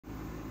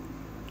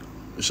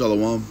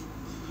Shalom.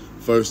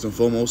 First and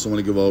foremost, I want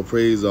to give all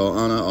praise, all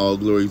honor, all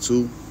glory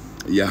to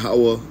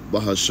YAHAWAH,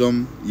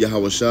 bahasham,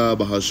 YAHAWASHI,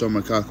 bahasham,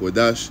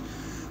 qadash.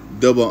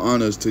 Double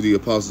honors to the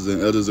apostles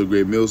and elders of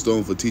Great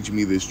Millstone for teaching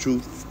me this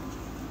truth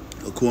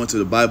according to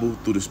the Bible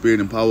through the spirit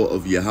and power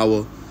of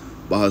YAHAWAH,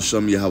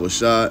 bahasham,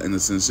 YAHAWASHI, and a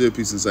sincere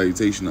peace and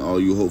salutation to all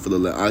you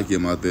hopeful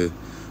Akim out there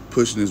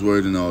pushing his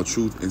word in all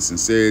truth and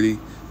sincerity,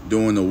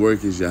 doing the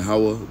work as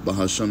YAHAWAH,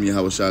 bahasham,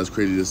 YAHAWASHI has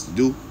created us to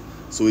do,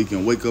 so he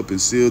can wake up and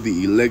seal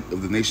the elect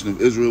of the nation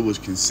of Israel,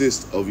 which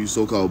consists of you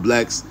so-called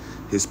blacks,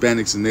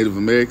 Hispanics, and Native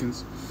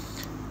Americans,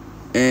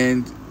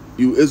 and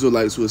you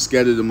Israelites who are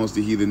scattered amongst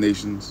the heathen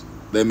nations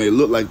that may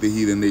look like the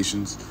heathen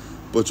nations,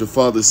 but your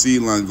father's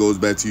seed line goes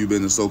back to you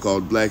being a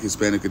so-called black,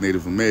 Hispanic, and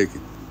Native American,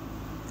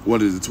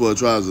 one of the 12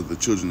 tribes of the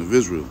children of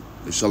Israel.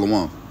 It's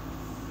Shalom.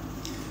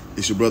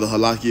 It's your brother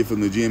Halaki from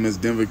the GMS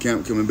Denver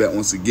camp, coming back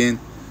once again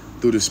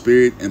through the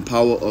spirit and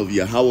power of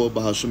YAHAWAH,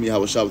 bahasham,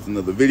 YAHAWASHI, with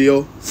another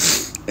video.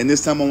 And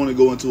this time I want to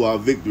go into our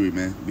victory,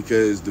 man,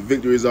 because the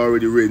victory is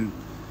already written.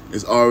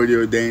 It's already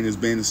ordained. It's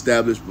been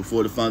established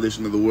before the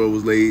foundation of the world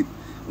was laid.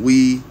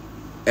 We,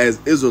 as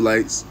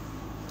Israelites,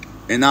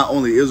 and not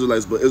only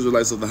Israelites, but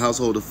Israelites of the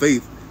household of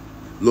faith,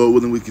 Lord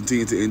willing, we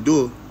continue to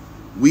endure,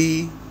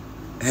 we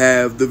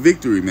have the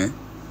victory, man.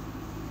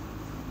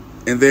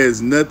 And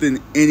there's nothing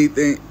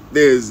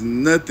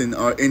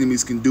our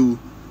enemies can do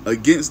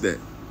against that.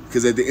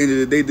 Because at the end of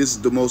the day, this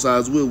is the Most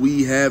High's will.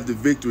 We have the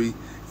victory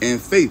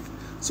and faith.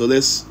 So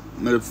let's,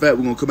 matter of fact,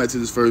 we're gonna come back to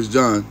this 1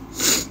 John,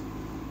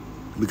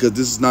 because this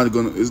is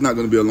it's not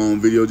gonna be a long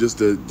video, just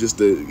to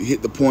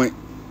hit the point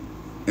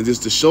and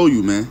just to show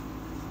you, man,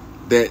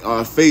 that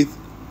our faith,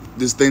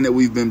 this thing that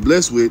we've been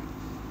blessed with,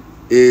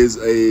 is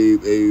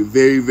a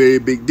very, very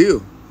big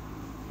deal,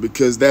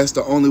 because that's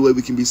the only way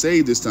we can be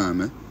saved this time,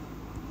 man.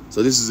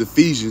 So this is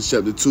Ephesians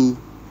chapter 2,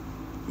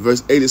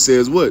 verse 8. It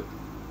says what?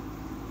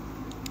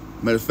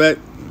 Matter of fact,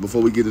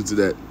 before we get into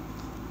that,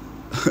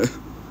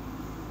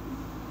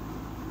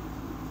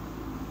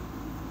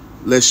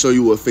 let's show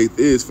you what faith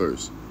is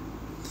first.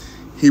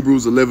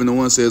 Hebrews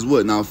 11:1 says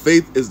what? Now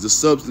faith is the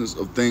substance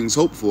of things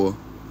hoped for,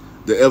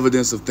 the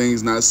evidence of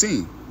things not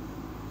seen.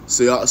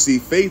 So y'all see,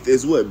 faith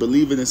is what?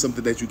 Believing in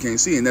something that you can't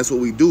see. And that's what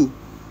we do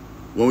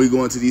when we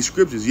go into these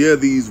scriptures. Yeah,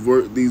 these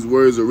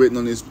words are written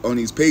on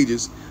these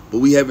pages, but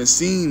we haven't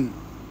seen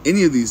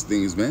any of these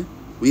things, man.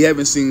 We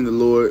haven't seen the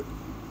Lord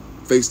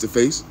face to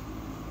face.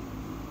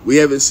 We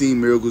haven't seen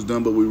miracles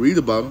done, but we read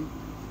about them.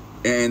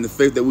 And the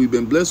faith that we've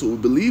been blessed with, we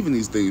believe in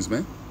these things,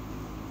 man.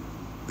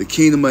 The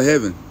kingdom of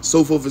heaven,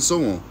 so forth and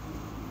so on.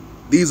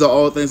 These are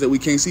all things that we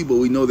can't see, but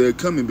we know they're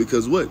coming,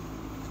 because what?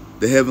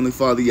 The Heavenly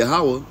Father,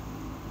 YAHAWAH,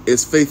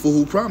 is faithful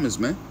who promised,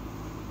 man.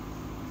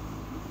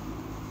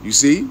 You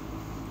see?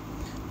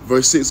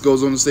 Verse 6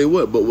 goes on to say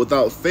what? But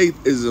without faith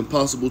it is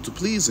impossible to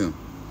please him.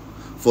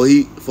 For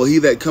he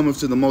that cometh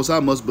to the Most High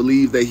must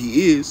believe that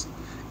he is,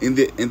 and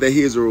that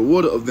he is a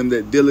rewarder of them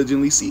that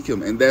diligently seek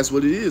him. And that's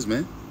what it is,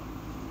 man.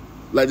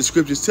 Like the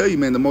scriptures tell you,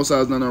 man, the Most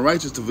High is not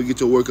unrighteous to forget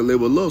your work and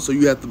labor of love. So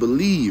you have to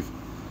believe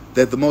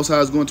that the Most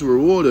High is going to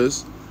reward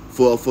us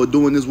for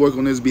doing this work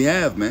on his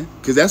behalf, man.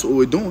 Because that's what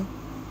we're doing.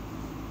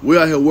 We're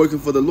out here working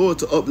for the Lord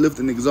to uplift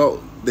and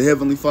exalt the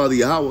Heavenly Father,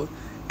 YAHAWAH,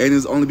 and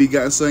his only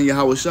begotten Son,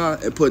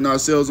 YAHAWASHI, and putting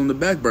ourselves on the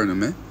back burner,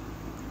 man.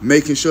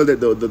 Making sure that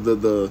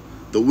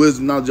the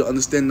wisdom, knowledge, and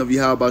understanding of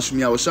YAHAWAH, bahasham,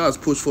 YAHAWASHI is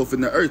pushed forth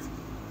in the earth.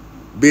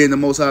 Being the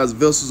Most High's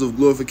vessels of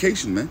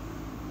glorification, man.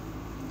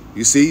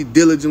 You see,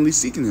 diligently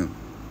seeking him.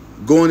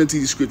 Going into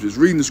these scriptures,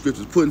 reading the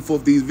scriptures, putting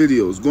forth these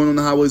videos, going on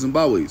the highways and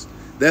byways.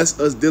 That's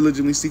us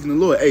diligently seeking the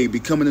Lord. Hey,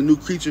 becoming a new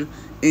creature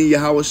in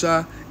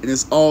YAHAWASHI, and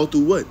it's all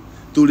through what?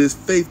 Through this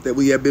faith that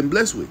we have been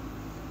blessed with.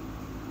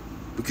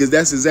 Because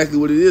that's exactly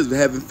what it is.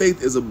 Having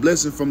faith is a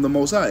blessing from the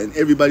Most High, and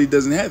everybody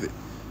doesn't have it.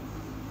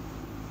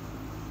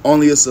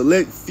 Only a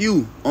select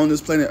few on this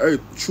planet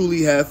Earth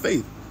truly have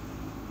faith.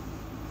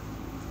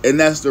 And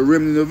that's the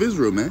remnant of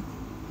Israel, man.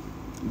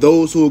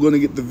 Those who are going to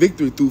get the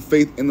victory through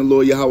faith in the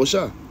Lord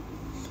YAHAWASHI.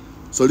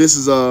 So this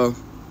is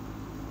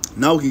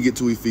now we can get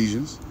to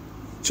Ephesians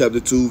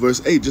chapter 2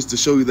 verse 8, just to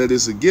show you that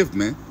it's a gift,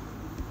 man,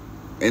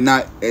 and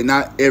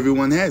not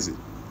everyone has it.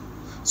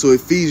 So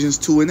Ephesians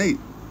 2:8,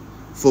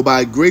 for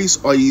by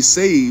grace are ye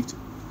saved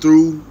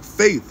through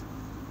faith,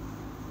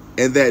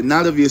 and that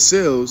not of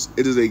yourselves,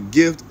 it is a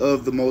gift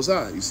of the Most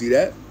High. You see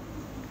that?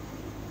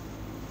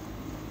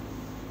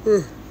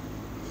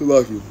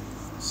 Salaki.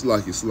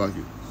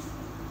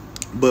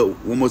 But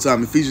one more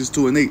time, Ephesians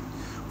 2:8.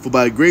 For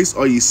by grace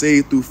are ye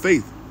saved through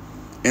faith,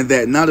 and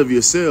that not of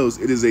yourselves,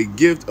 it is a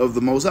gift of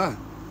the Most High.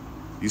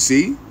 You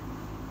see?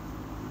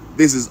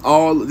 This is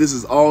all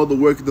the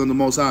work of the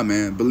Most High,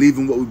 man.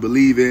 Believing what we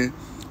believe in,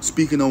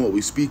 speaking on what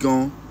we speak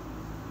on,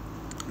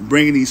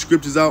 bringing these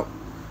scriptures out.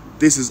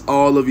 This is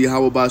all of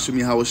YAHAWAH, bahasham,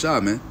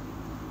 YAHAWASHI, man.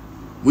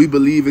 We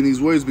believe in these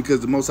words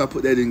because the Most High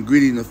put that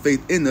ingredient of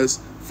faith in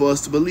us for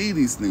us to believe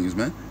these things,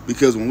 man.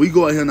 Because when we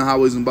go out here in the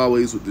highways and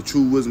byways with the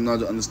true wisdom,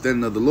 knowledge, and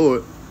understanding of the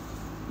Lord,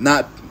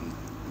 not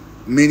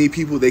many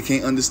people, they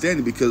can't understand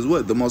it, because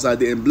what? The Most High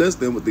didn't bless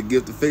them with the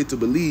gift of faith to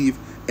believe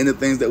in the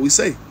things that we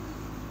say.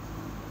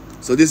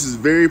 So this is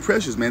very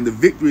precious, man. The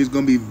victory is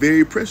going to be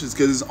very precious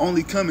because it's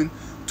only coming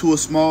to a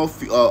small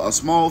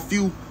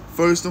few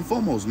first and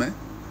foremost, man.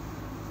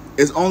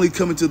 It's only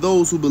coming to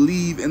those who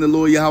believe in the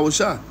Lord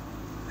Yahawashi.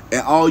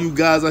 And all you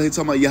guys out here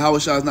talking about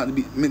Yahawashi is not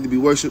meant to be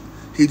worshipped.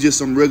 He's just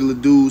some regular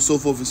dude, so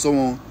forth and so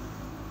on.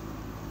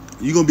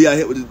 You're going to be out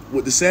here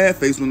with the sad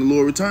face when the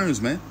Lord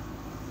returns, man.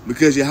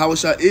 Because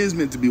Yahawashi is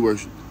meant to be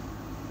worshipped.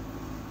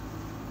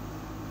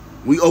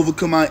 We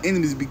overcome our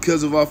enemies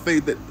because of our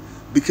faith,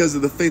 because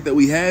of the faith that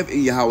we have in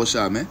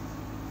Yahawashi, man.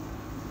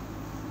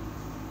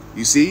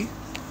 You see?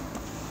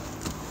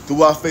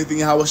 Through our faith in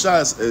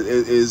Yahawashi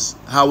is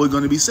how we're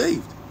going to be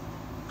saved.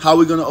 How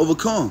we're going to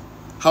overcome.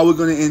 How we're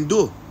going to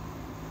endure.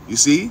 You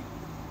see?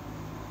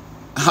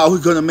 How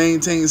we're going to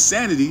maintain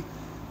sanity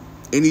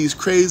in these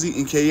crazy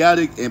and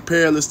chaotic and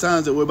perilous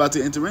times that we're about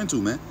to enter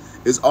into, man.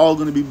 It's all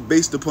going to be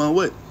based upon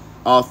what?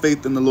 Our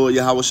faith in the Lord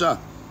Yahawashi.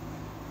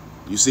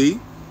 You see?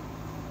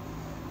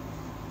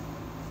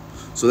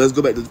 So let's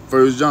go back to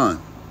 1 John.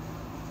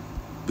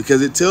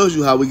 Because it tells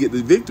you how we get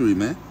the victory,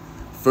 man.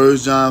 1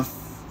 John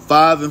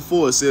 5 and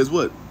 4 says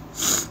what?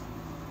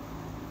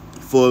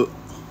 For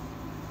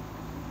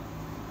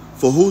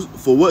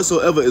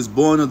whatsoever is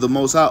born of the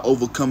Most High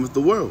overcometh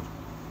the world.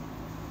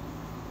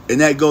 And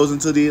that goes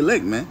into the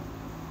elect, man.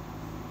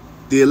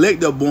 The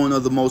elect are born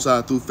of the Most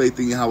High through faith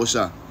in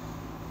Yahawashi.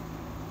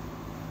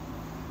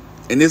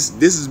 And this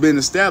has been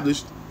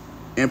established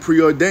and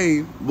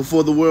preordained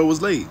before the world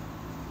was laid.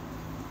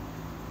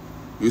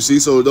 You see,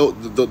 so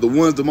the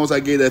ones the Most High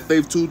gave that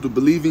faith to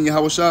believe in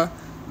Yahawashi,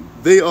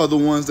 they are the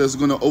ones that's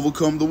going to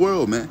overcome the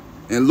world, man.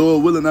 And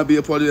Lord willing, I be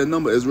a part of that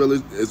number as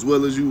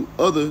well as you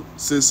other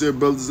sincere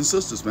brothers and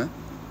sisters, man.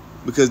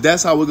 Because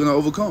that's how we're going to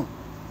overcome.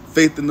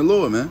 Faith in the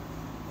Lord, man.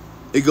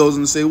 It goes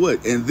on to say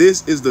what? And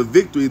this is the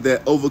victory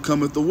that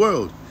overcometh the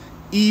world,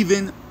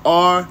 even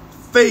our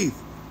faith.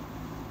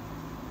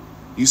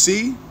 You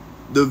see?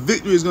 The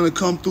victory is going to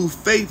come through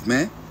faith,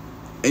 man.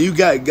 And you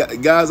got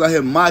guys out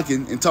here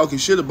mocking and talking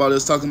shit about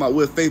us, talking about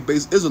we're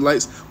faith-based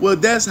Israelites. Well,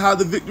 that's how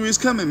the victory is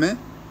coming, man.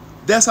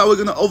 That's how we're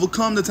going to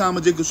overcome the time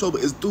of Jacob's trouble,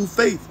 is through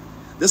faith.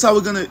 That's how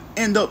we're going to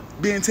end up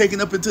being taken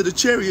up into the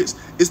chariots,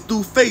 is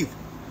through faith.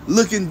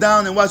 Looking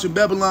down and watching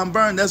Babylon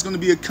burn, that's going to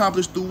be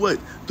accomplished through what?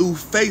 Through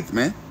faith,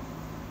 man.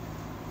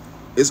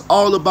 It's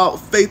all about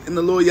faith in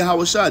the Lord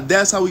Yahawashi.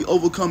 That's how we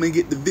overcome and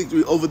get the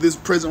victory over this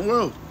present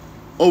world.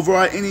 Over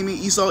our enemy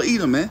Esau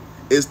Edom, man.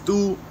 It's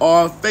through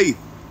our faith.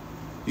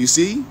 You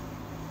see?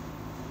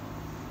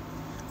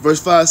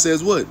 Verse 5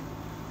 says what?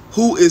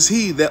 Who is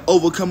he that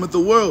overcometh the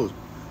world?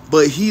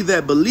 But he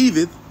that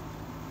believeth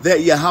that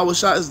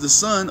Yahawashi is the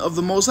Son of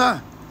the Most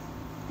High.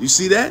 You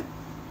see that?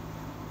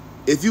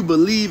 If you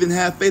believe and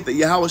have faith that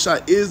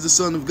Yahawashi is the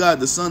Son of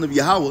God, the Son of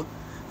Yahweh,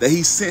 that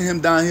he sent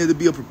him down here to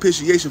be a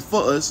propitiation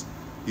for us,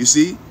 you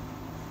see,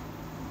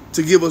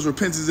 to give us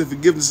repentance and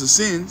forgiveness of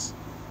sins,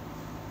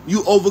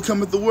 you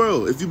overcometh the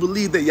world. If you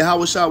believe that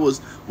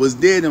Yahawashi was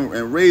dead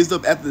and raised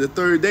up after the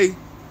third day,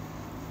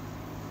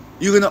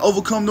 you're going to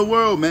overcome the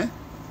world, man.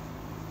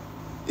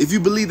 If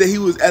you believe that he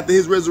was, after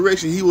his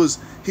resurrection, he was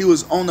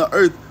on the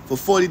earth for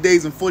 40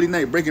 days and 40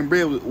 nights breaking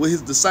bread with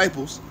his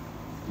disciples,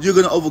 you're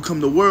going to overcome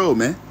the world,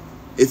 man.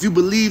 If you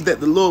believe that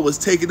the Lord was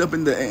taken up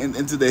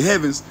into the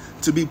heavens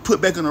to be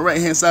put back on the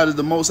right-hand side of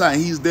the Most High,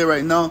 and he's there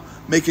right now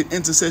making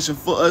intercession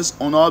for us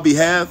on our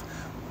behalf,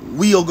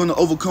 we are going to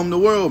overcome the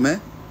world, man.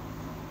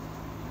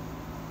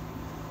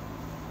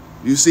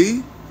 You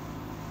see?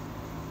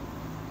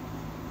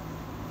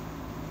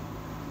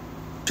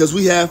 Because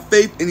we have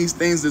faith in these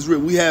things that's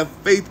written. We have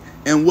faith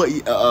in what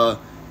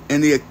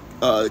in the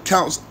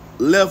accounts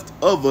left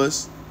of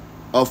us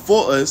or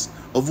for us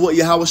of what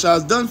Yahawashi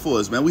has done for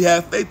us, man. We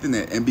have faith in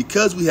that. And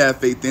because we have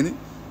faith in it,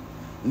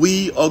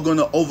 we are going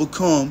to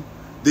overcome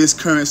this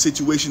current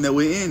situation that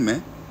we're in,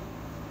 man.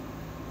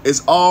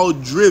 It's all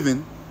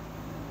driven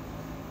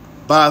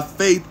by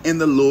faith in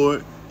the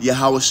Lord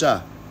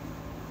Yahawashi.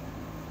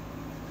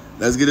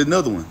 Let's get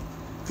another one,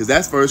 because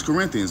that's 1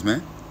 Corinthians,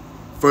 man.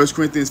 1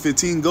 Corinthians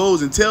 15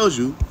 goes and tells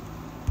you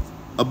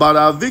about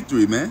our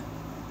victory, man.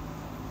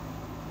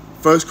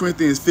 1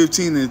 Corinthians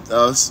 15 and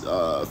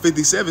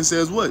 57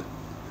 says what?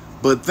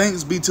 But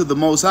thanks be to the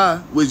Most High,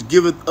 which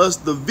giveth us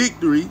the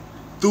victory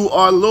through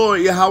our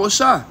Lord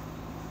Yahawashi.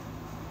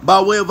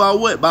 By way of our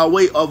what? By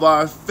way of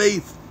our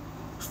faith.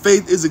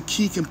 Faith is a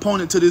key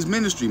component to this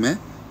ministry, man.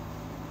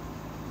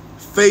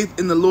 Faith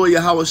in the Lord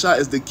Yahawashi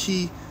is the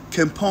key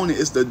component.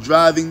 It's the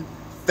driving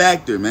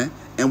factor, man.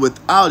 And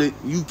without it,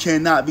 you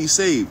cannot be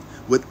saved.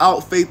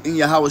 Without faith in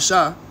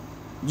Yahawashi,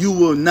 you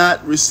will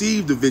not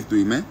receive the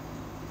victory, man.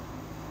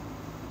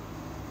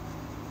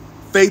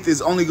 Faith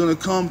is only going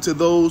to come to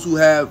those who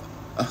have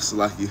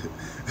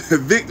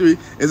victory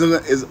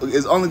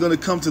is only going to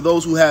come to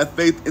those who have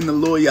faith in the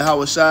Lord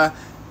Yahawashi,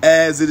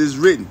 as it is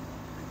written.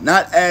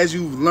 Not as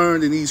you've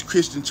learned in these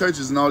Christian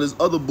churches and all this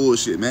other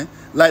bullshit, man.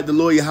 Like the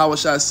Lord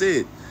Yahawashi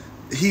said,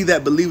 he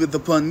that believeth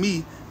upon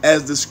me,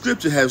 as the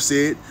scripture have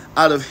said,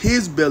 out of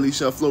his belly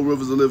shall flow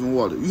rivers of living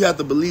water. You have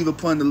to believe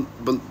upon the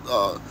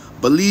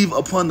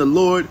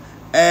Lord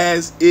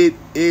as it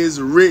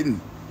is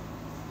written.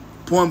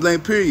 Point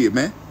blank period,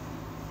 man.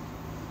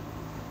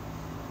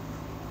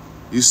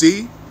 You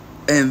see?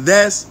 And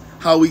that's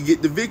how we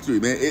get the victory,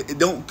 man. It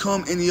don't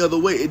come any other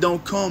way. It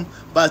don't come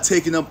by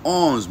taking up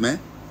arms, man.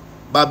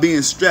 By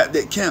being strapped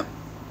at camp.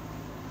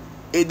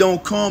 It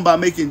don't come by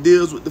making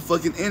deals with the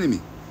fucking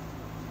enemy.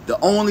 The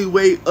only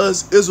way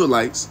us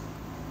Israelites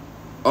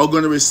are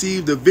going to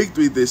receive the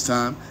victory this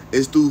time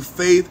is through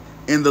faith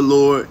in the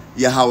Lord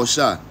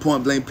Yahawashi.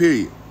 Point blank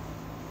period.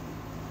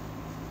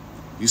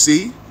 You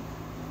see?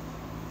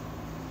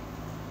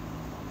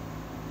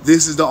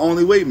 This is the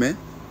only way, man.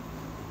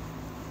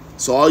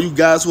 So all you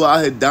guys who are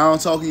out here down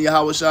talking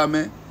Yahawashi,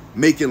 man,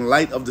 making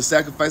light of the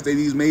sacrifice that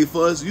he's made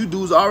for us, you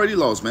dudes already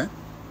lost, man.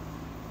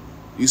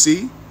 You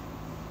see?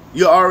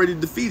 You're already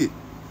defeated.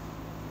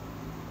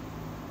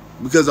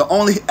 Because the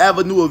only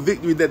avenue of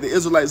victory that the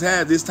Israelites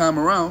had this time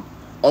around,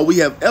 or we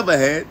have ever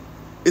had,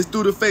 is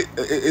through the faith.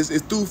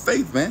 It's through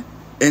faith, man.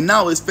 And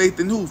now it's faith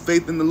in who?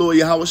 Faith in the Lord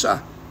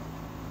Yahawashi.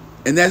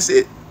 And that's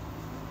it.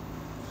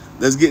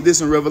 Let's get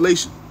this in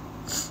Revelation.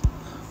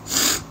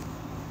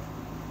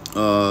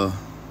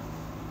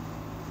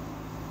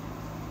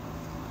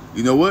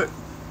 You know what?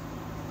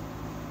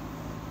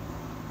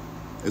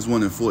 It's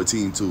 1 and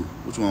 14 too.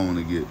 Which one I want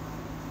to get?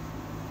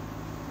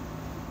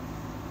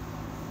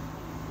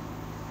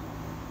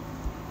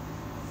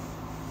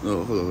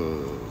 Oh, hold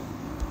on.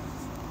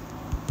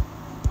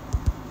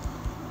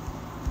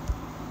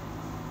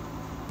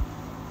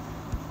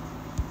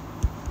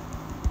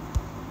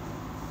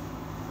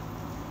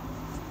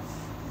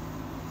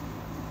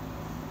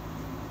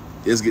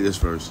 Let's get this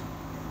first.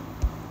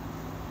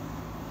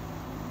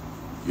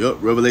 Yup,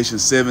 Revelation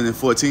 7 and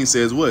 14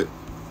 says what?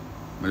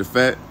 Matter of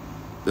fact,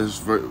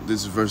 this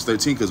is verse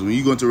 13, because when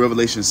you go into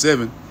Revelation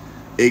 7,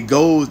 it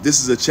goes,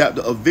 this is a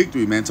chapter of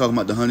victory, man, talking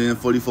about the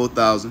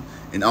 144,000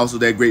 and also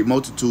that great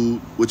multitude,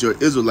 which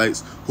are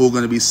Israelites, who are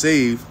going to be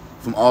saved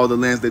from all the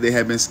lands that they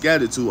have been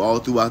scattered to all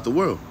throughout the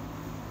world.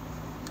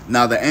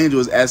 Now the angel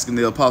is asking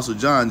the apostle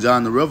John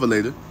the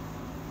Revelator,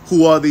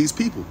 who are these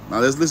people? Now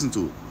let's listen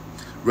to it.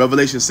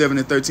 Revelation 7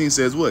 and 13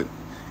 says what?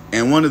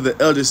 And one of the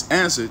elders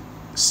answered,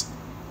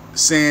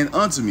 saying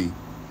unto me,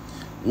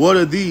 what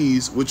are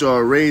these which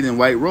are arrayed in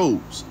white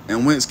robes,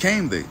 and whence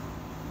came they?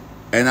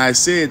 And I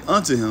said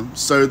unto him,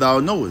 Sir, thou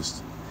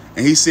knowest.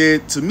 And he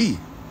said to me,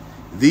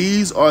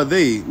 these are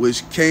they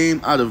which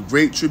came out of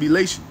great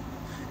tribulation,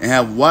 and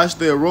have washed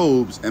their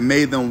robes, and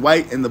made them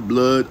white in the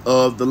blood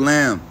of the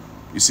Lamb.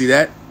 You see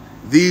that?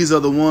 These are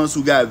the ones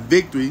who got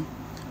victory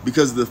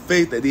because of the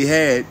faith that they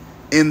had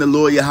in the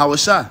Lord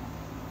Yahawashi.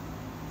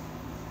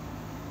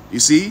 You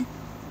see?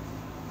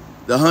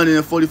 The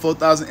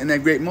 144,000 and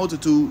that great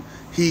multitude,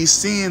 he's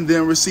seeing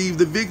them receive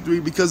the victory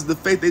because of the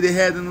faith that they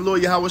had in the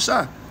Lord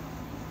Yahawashi.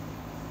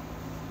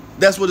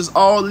 That's what it's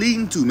all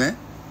leading to, man.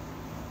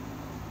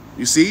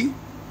 You see?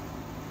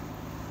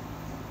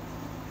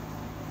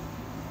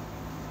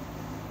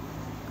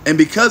 And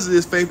because of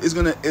this faith,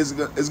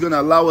 it's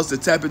gonna allow us to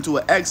tap into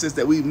an access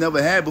that we've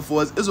never had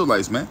before as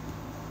Israelites, man.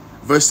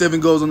 Verse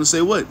 7 goes on to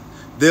say what?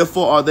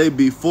 Therefore are they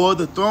before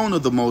the throne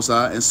of the Most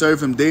High, and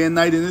serve him day and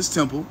night in his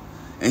temple,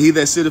 and he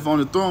that sitteth on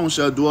the throne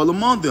shall dwell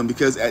among them.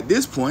 Because at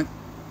this point,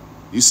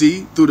 you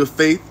see, through the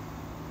faith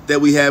that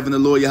we have in the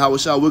Lord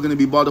Yahawashi, we're going to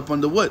be brought up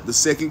under what? The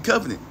second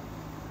covenant.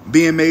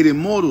 Being made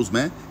immortals,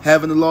 man.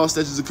 Having the law,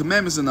 statutes, and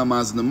commandments in our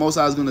minds. And the Most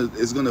High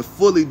is gonna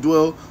fully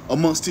dwell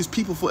amongst his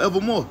people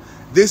forevermore.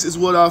 This is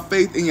what our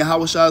faith in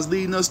Yahawashi is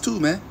leading us to,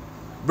 man.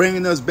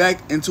 Bringing us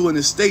back into an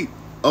estate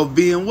of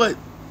being what?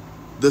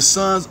 The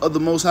sons of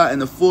the Most High,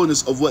 and the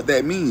fullness of what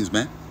that means,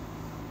 man.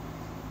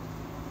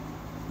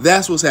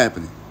 That's what's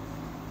happening.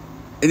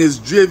 And it's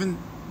driven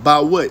by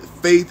what?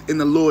 Faith in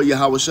the Lord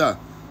Yahawashi.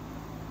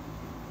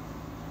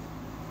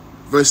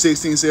 Verse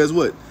 16 says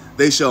what?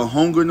 They shall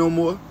hunger no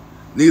more,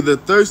 neither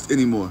thirst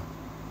anymore.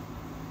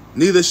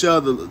 Neither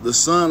shall the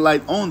sun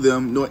light on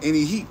them, nor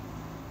any heat.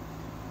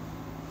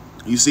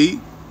 You see?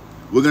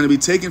 We're going to be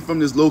taken from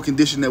this low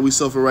condition that we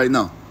suffer right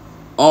now.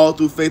 All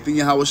through faith in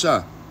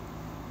Yahawashi.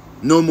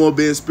 No more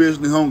being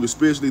spiritually hungry,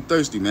 spiritually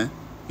thirsty, man.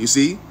 You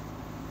see?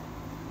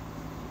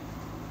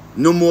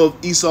 No more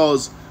of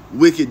Esau's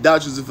wicked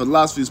doctrines and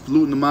philosophies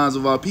polluting the minds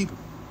of our people.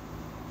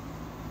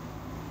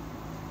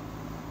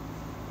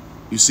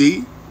 You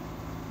see?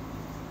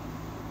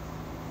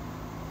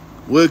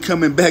 We're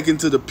coming back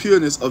into the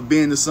pureness of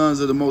being the sons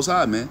of the Most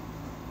High, man.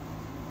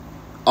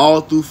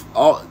 All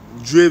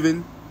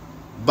driven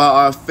by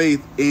our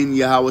faith in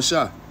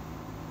Yahawashi.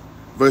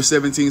 Verse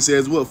 17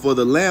 says what? For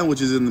the Lamb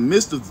which is in the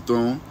midst of the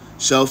throne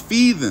shall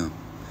feed them,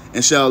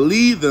 and shall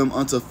lead them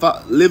unto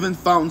living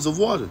fountains of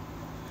water.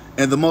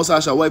 And the Most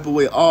High shall wipe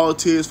away all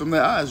tears from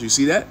their eyes. You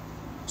see that?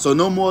 So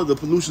no more of the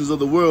pollutions of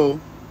the world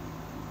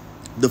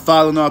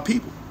defiling our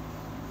people.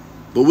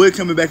 But we're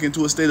coming back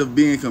into a state of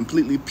being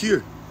completely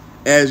pure,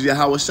 as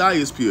Yahawashi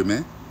is pure,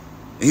 man.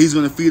 And he's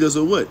going to feed us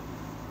with what?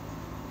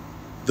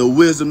 The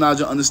wisdom,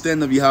 knowledge, and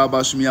understanding of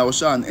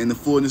Yahawashi and the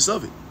fullness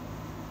of it.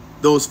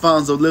 Those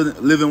fountains of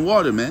living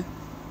water, man.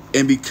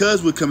 And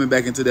because we're coming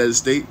back into that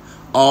estate,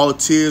 All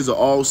tears or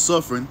all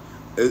suffering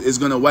is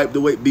going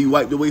to be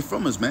wiped away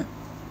from us, man.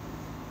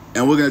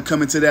 And we're going to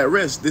come into that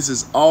rest. This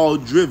is all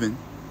driven,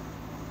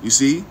 you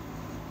see?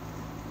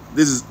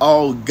 This is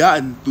all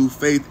gotten through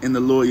faith in the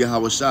Lord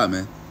Yahawashi,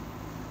 man.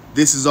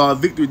 This is our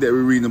victory that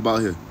we're reading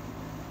about here.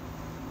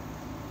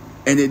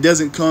 And it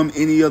doesn't come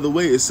any other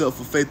way except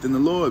for faith in the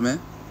Lord, man.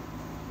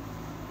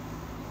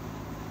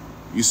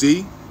 You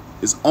see?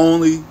 It's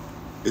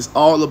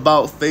all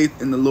about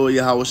faith in the Lord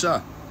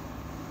Yahawashi.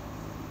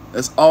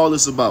 That's all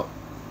it's about.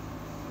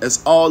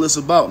 That's all it's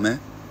about, man.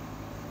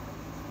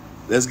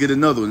 Let's get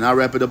another one. I'll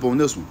wrap it up on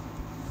this one.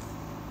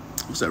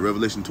 What's that,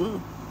 Revelation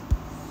 12?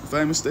 If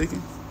I'm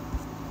mistaken.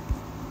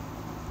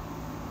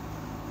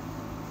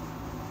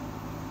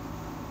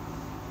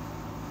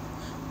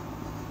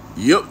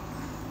 Yep.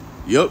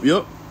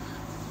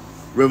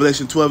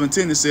 Revelation 12 and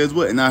 10, it says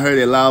what? And I heard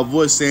a loud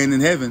voice saying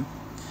in heaven,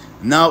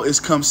 now is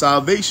come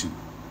salvation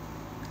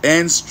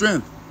and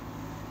strength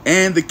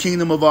and the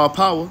kingdom of our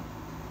power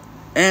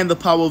and the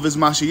power of his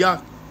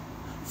Mashiach.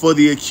 For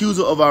the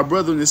accuser of our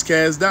brethren is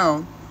cast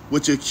down,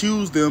 which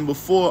accused them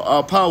before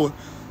our power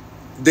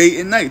day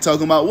and night.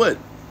 Talking about what?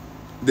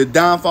 The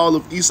downfall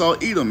of Esau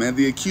Edom, and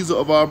the accuser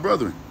of our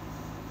brethren.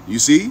 You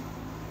see?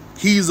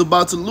 He's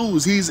about to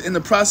lose. He's in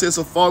the process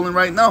of falling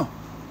right now.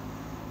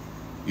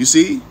 You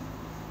see?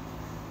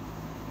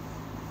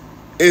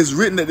 It's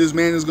written that this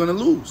man is going to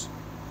lose.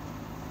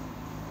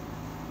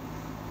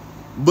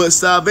 But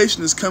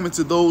salvation is coming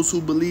to those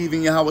who believe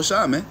in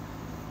Yahawashi, man.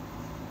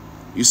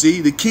 You see?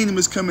 The kingdom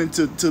is coming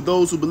to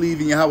those who believe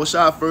in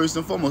Yahawashi first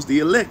and foremost, the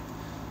elect.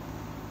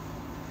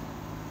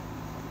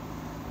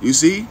 You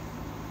see?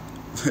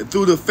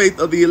 Through the faith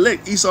of the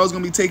elect, Esau is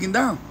going to be taken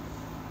down.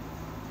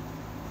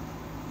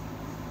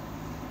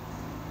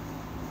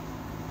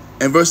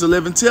 And verse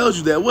 11 tells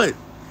you that what?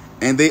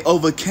 And they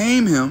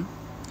overcame him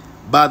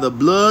by the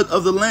blood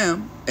of the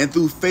Lamb, and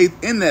through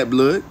faith in that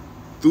blood,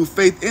 through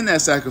faith in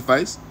that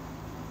sacrifice,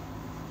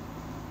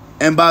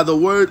 and by the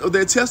word of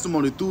their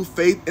testimony, through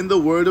faith in the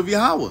word of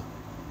Yahweh.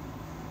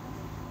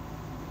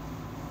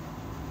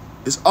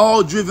 It's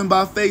all driven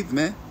by faith,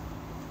 man.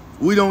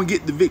 We don't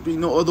get the victory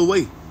no other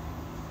way.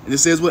 And it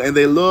says what? And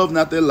they love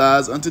not their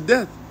lives unto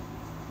death.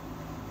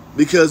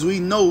 Because we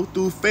know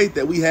through faith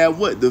that we have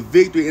what? The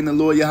victory in the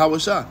Lord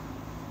Yahawashi.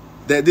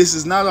 That this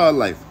is not our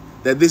life.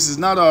 That this is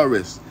not our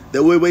rest.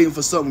 That we're waiting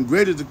for something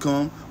greater to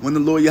come when the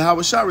Lord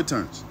Yahawashi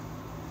returns.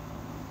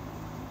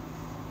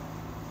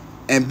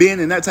 And being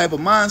in that type of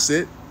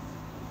mindset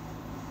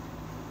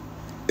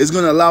is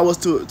going to allow us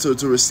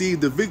to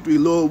receive the victory,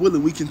 Lord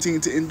willing, we continue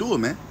to endure,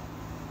 man.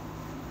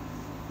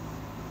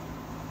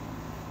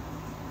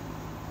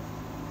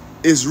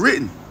 It's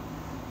written.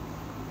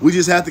 We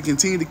just have to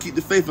continue to keep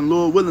the faith, and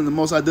Lord willing, the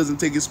Most High doesn't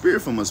take his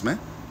spirit from us, man.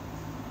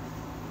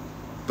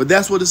 But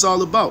that's what it's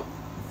all about.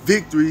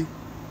 Victory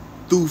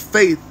through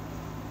faith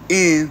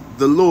in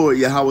the Lord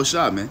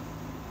Yahawashi, man.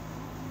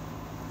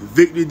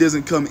 Victory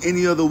doesn't come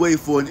any other way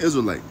for an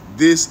Israelite.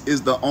 This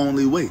is the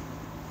only way.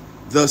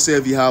 Thus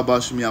saith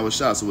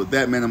Yahawashi. So with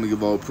that, man, I'm going to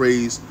give all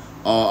praise,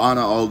 all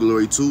honor, all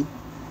glory to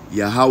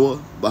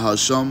Yahawah,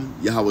 bahasham,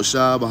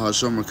 Yahawashi,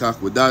 bahasham,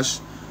 qadash.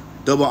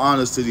 Double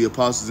honors to the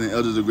apostles and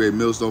elders of Great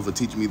Millstone for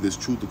teaching me this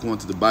truth according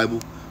to the Bible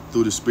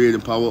through the spirit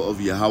and power of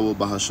Yahawah,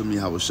 bahasham,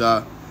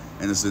 Yahawashi.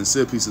 And a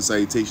sincere peace and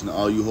salutation to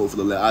all you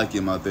hopefully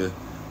Akim out there,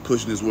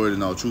 pushing his word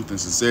in all truth and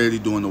sincerity,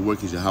 doing the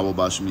work as Yahawah,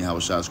 bahasham,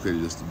 Yahawashi has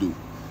created us to do.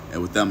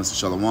 And with that, Mr.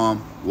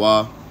 Shalom,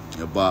 Wah,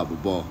 Yabah,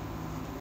 Babal.